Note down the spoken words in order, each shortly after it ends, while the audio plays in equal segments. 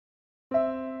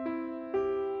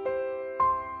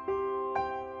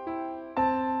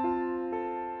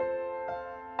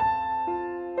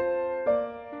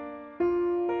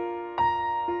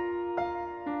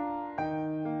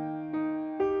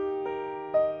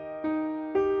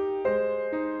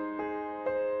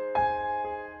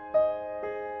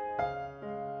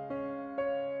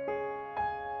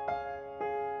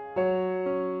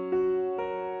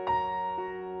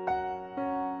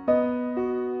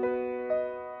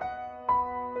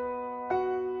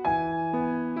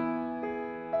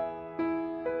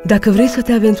Dacă vrei să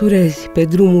te aventurezi pe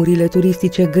drumurile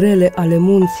turistice grele ale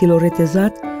munților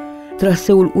Retezat,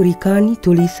 traseul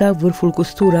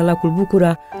Uricani-Tulisa-Vf.Custura-Lacul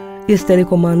Bucura este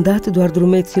recomandat doar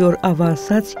drumeților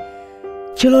avansați,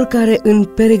 celor care în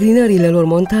peregrinările lor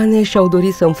montane și-au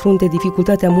dorit să înfrunte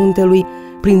dificultatea muntelui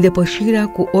prin depășirea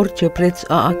cu orice preț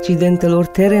a accidentelor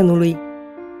terenului.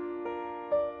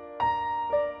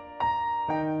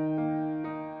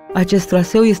 Acest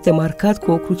traseu este marcat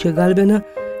cu o cruce galbenă,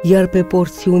 iar pe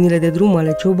porțiunile de drum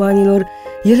ale ciobanilor,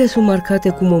 ele sunt marcate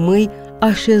cu mămâi,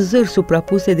 așezări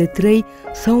suprapuse de 3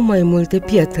 sau mai multe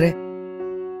pietre.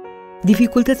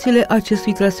 Dificultățile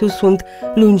acestui traseu sunt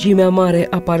lungimea mare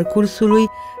a parcursului,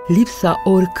 lipsa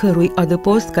oricărui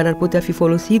adăpost care ar putea fi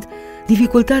folosit,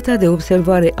 dificultatea de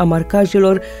observare a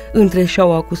marcajelor între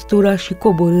șaua Custura și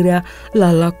coborârea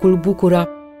la lacul Bucura.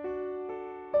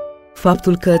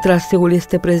 Faptul că traseul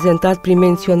este prezentat prin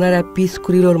menționarea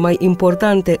piscurilor mai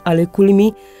importante ale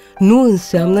culmii nu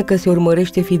înseamnă că se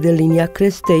urmărește fidel linia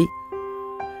crestei.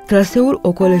 Traseul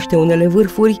ocolește unele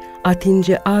vârfuri,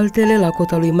 atinge altele la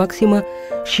cota lui maximă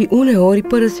și uneori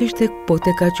părăsește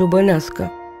poteca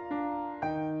ciobănească.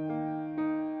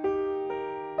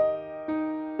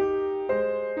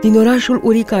 Din orașul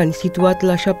Uricani, situat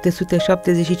la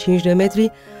 775 de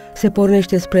metri, se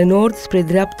pornește spre nord, spre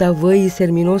dreapta Văii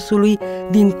Serminosului,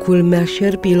 din culmea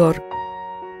șerpilor.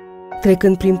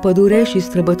 Trecând prin pădure și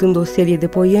străbătând o serie de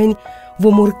poieni,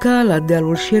 vom urca la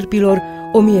dealul șerpilor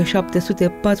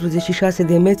 1746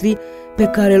 de metri, pe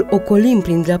care îl ocolim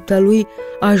prin dreapta lui,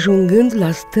 ajungând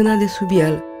la stâna de sub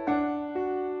el.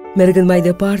 Mergând mai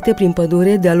departe prin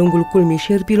pădure de-a lungul culmii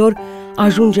șerpilor,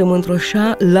 ajungem într-o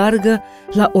șa largă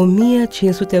la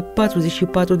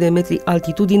 1544 de metri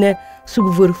altitudine, sub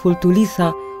vârful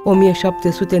Tulisa,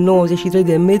 1793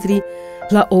 de metri,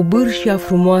 la obârșia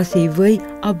frumoasei văi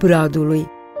a Bradului.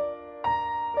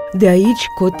 De aici,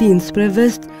 cotind spre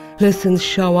vest, lăsând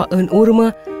șaua în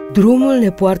urmă, drumul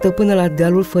ne poartă până la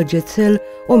dealul Făgețel,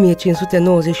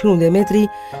 1591 de metri,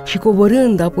 și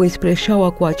coborând apoi spre șaua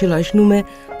cu același nume,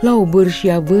 la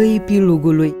obârșia văii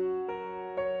Pilugului.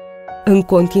 În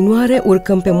continuare,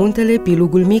 urcăm pe muntele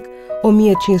Pilugul Mic,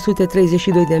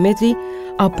 1532 de metri,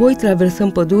 apoi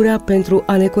traversăm pădurea pentru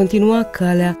a ne continua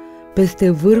calea peste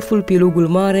vârful Pilugul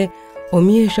Mare,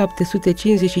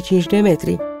 1755 de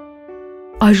metri.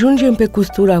 Ajungem pe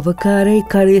custura Văcarei,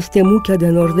 care este muchea de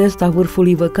nord-est a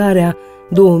vârfului Vacarea,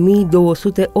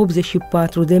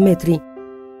 2284 de metri.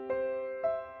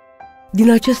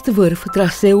 Din acest vârf,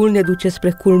 traseul ne duce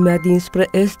spre culmea dinspre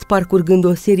est, parcurgând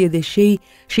o serie de șei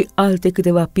și alte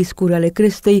câteva piscuri ale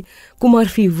crestei, cum ar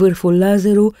fi vârful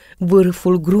Lazaru,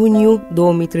 vârful Gruniu,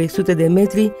 2300 de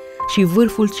metri, și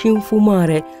vârful Cinfu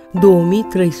Mare,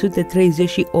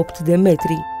 2338 de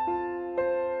metri.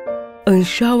 În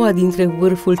șaua dintre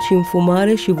vârful Cinfu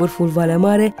Mare și vârful Valea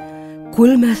Mare,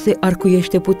 culmea se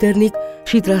arcuiește puternic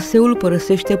și traseul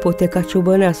părăsește poteca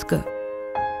ciobănească.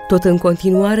 Tot în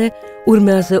continuare,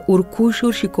 urmează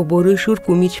urcușuri și coborâșuri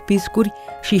cu mici piscuri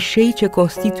și șei ce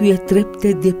constituie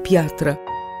trepte de piatră.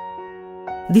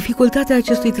 Dificultatea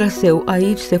acestui traseu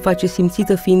aici se face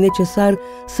simțită, fiind necesar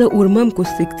să urmăm cu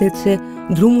strictețe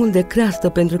drumul de creastă,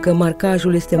 pentru că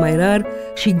marcajul este mai rar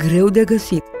și greu de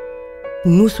găsit.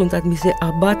 Nu sunt admise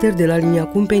abateri de la linia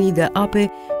cumpenii de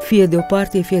ape, fie de o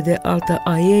parte, fie de alta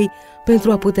a ei,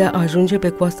 pentru a putea ajunge pe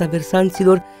coasta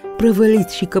versanților,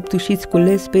 prăvăliți și căptușiți cu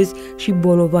lespezi și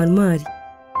bolovani mari.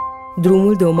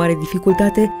 Drumul de o mare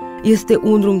dificultate este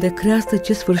un drum de creastă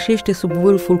ce sfârșește sub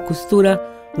vârful Custura,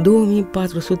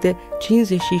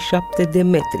 2457 de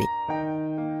metri.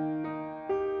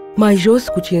 Mai jos,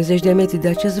 cu 50 de metri de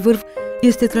acest vârf,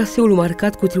 este traseul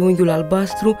marcat cu triunghiul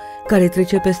albastru care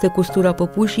trece peste Custura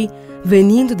Păpușii,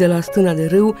 venind de la stâna de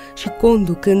râu și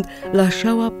conducând la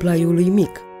șaua Plaiului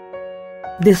Mic.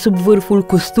 De sub vârful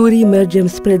Custurii mergem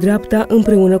spre dreapta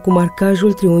împreună cu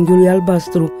marcajul triunghiului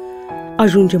albastru.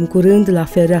 Ajungem curând la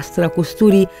fereastra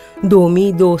Custurii,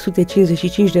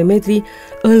 2255 de metri,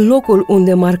 în locul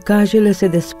unde marcajele se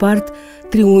despart,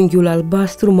 triunghiul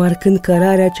albastru marcând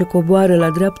cărarea ce coboară la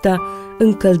dreapta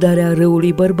în căldarea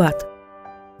râului Bărbat.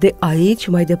 De aici,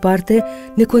 mai departe,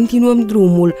 ne continuăm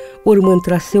drumul, urmând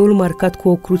traseul marcat cu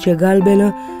o cruce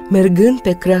galbenă, mergând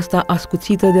pe creasta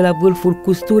ascuțită de la vârful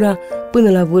Custura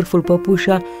până la vârful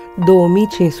Păpușa,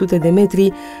 2500 de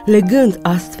metri, legând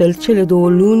astfel cele două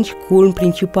lungi culmi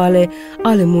principale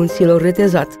ale munților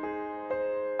Retezat.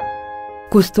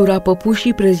 Custura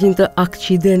Păpușii prezintă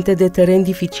accidente de teren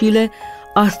dificile,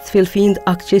 astfel fiind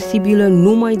accesibilă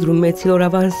numai drumeților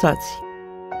avansați.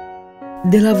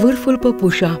 De la vârful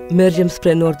Păpușa mergem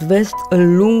spre nord-vest,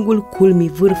 în lungul culmii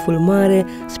vârful Mare,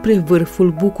 spre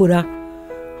vârful Bucura.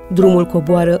 Drumul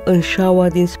coboară în șaua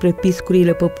dinspre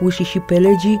piscurile Păpușii și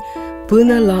Pelegii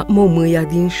până la Momâia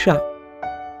din Șa.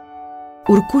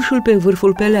 Urcușul pe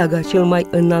vârful Peleaga, cel mai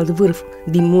înalt vârf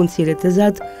din munții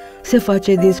Retezat, se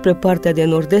face dinspre partea de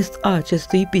nord-est a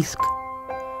acestui pisc.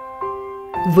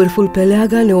 Vârful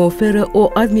Peleaga ne oferă o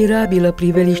admirabilă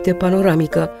priveliște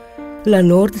panoramică. La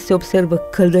nord se observă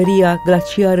căldăria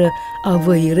glaciară a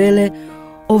Văii Rele,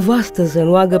 o vastă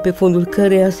zănoagă pe fundul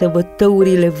căreia se văd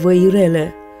tăurile Văii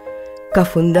Rele. Ca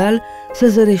fundal se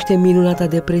zărește minunata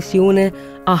depresiune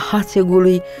a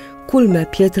Hațegului, culmea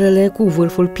Pietrele cu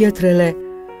vârful Pietrele.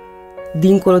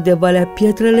 Dincolo de Valea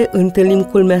Pietrele întâlnim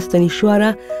culmea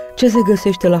Stănișoara, ce se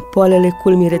găsește la poalele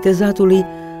culmii Retezatului,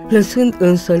 lăsând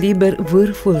însă liber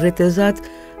vârful Retezat,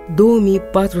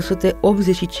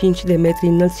 2485 de metri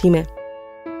înălțime.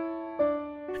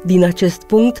 Din acest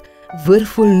punct,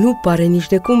 vârful nu pare nici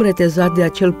de cum retezat de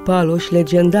acel paloș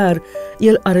legendar,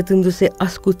 el arătându-se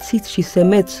ascuțit și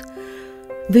semeț.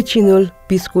 Vecinul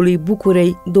piscului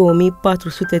Bucurei,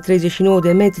 2439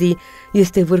 de metri,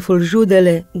 este vârful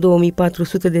Judele,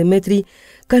 2400 de metri,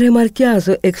 care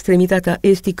marchează extremitatea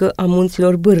estică a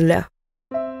munților Bârlea.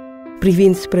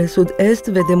 Privind spre sud-est,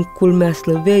 vedem culmea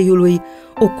Slăveiului,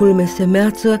 o culme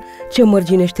semeață ce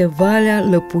mărginește Valea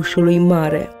Lăpușului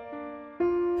Mare.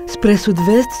 Spre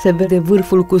sud-vest se vede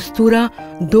vârful Custura,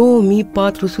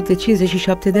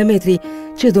 2457 de metri,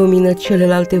 ce domină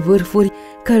celelalte vârfuri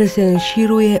care se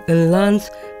înșiruie în lanț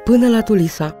până la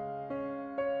Tulisa.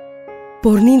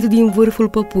 Pornind din vârful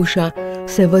Păpușa,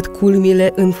 se văd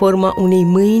culmile în forma unei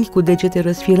mâini cu degete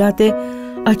răsfirate,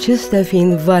 acestea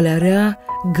fiind Valea Rea,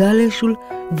 Galeșul,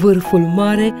 Vârful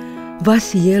Mare,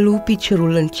 Vasielul,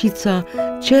 Piciorul Lâncița,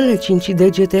 cele 5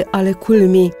 degete ale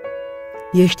culmii.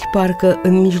 Ești parcă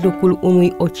în mijlocul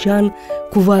unui ocean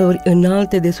cu valuri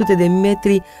înalte de sute de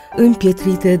metri,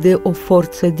 împietrite de o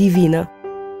forță divină.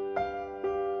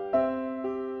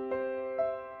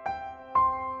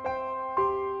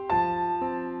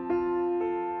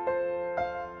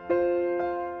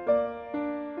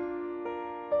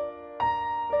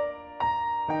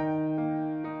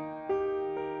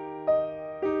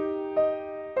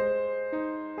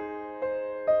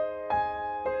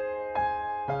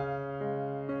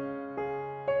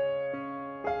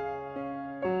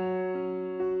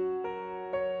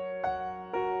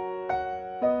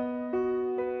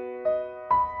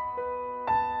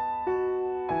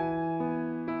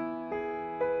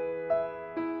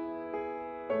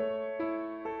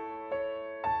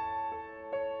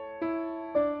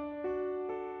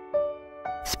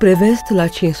 Spre vest, la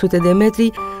 500 de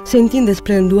metri, se întinde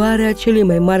splendoarea celei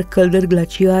mai mari căldări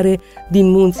glaciare din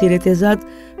munții Retezat,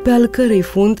 pe al cărei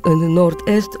fund, în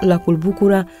nord-est, lacul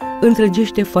Bucura,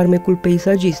 întregește farmecul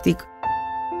peisagistic.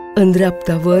 În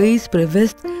dreapta văii, spre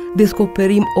vest,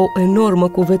 descoperim o enormă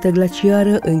cuvetă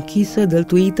glaciară închisă,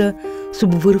 dăltuită,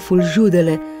 sub vârful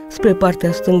Judele, spre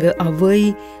partea stângă a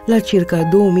văii, la circa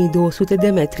 2200 de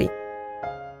metri.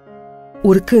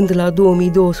 Urcând la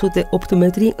 2208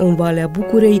 metri în Valea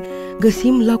Bucurei,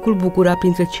 găsim lacul Bucura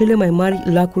printre cele mai mari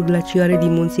lacuri glaciare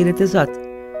din munții Retezat.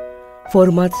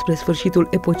 Format spre sfârșitul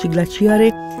epocii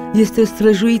glaciare, este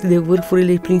străjuit de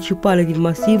vârfurile principale din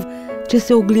masiv ce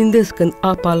se oglindesc în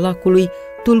apa lacului,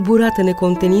 tulburată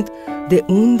necontenit de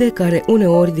unde care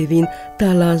uneori devin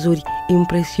talazuri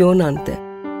impresionante.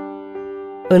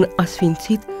 În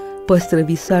asfințit,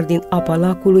 păstrăvisar din apa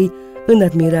lacului, în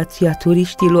admirația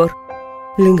turiștilor.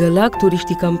 Lângă lac,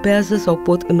 turiștii campează sau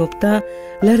pot înopta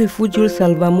la refugiul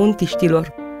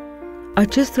salvamontiștilor.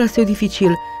 Acest traseu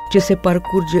dificil, ce se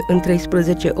parcurge în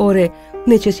 13 ore,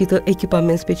 necesită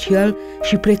echipament special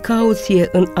și precauție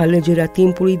în alegerea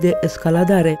timpului de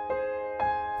escaladare.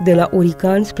 De la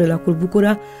Uricani spre lacul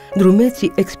Bucura,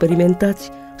 drumeții experimentați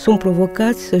sunt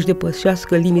provocați să-și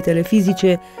depășească limitele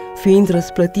fizice, fiind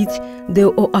răsplătiți de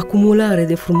o acumulare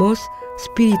de frumos,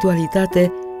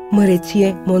 spiritualitate,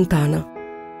 măreție montană.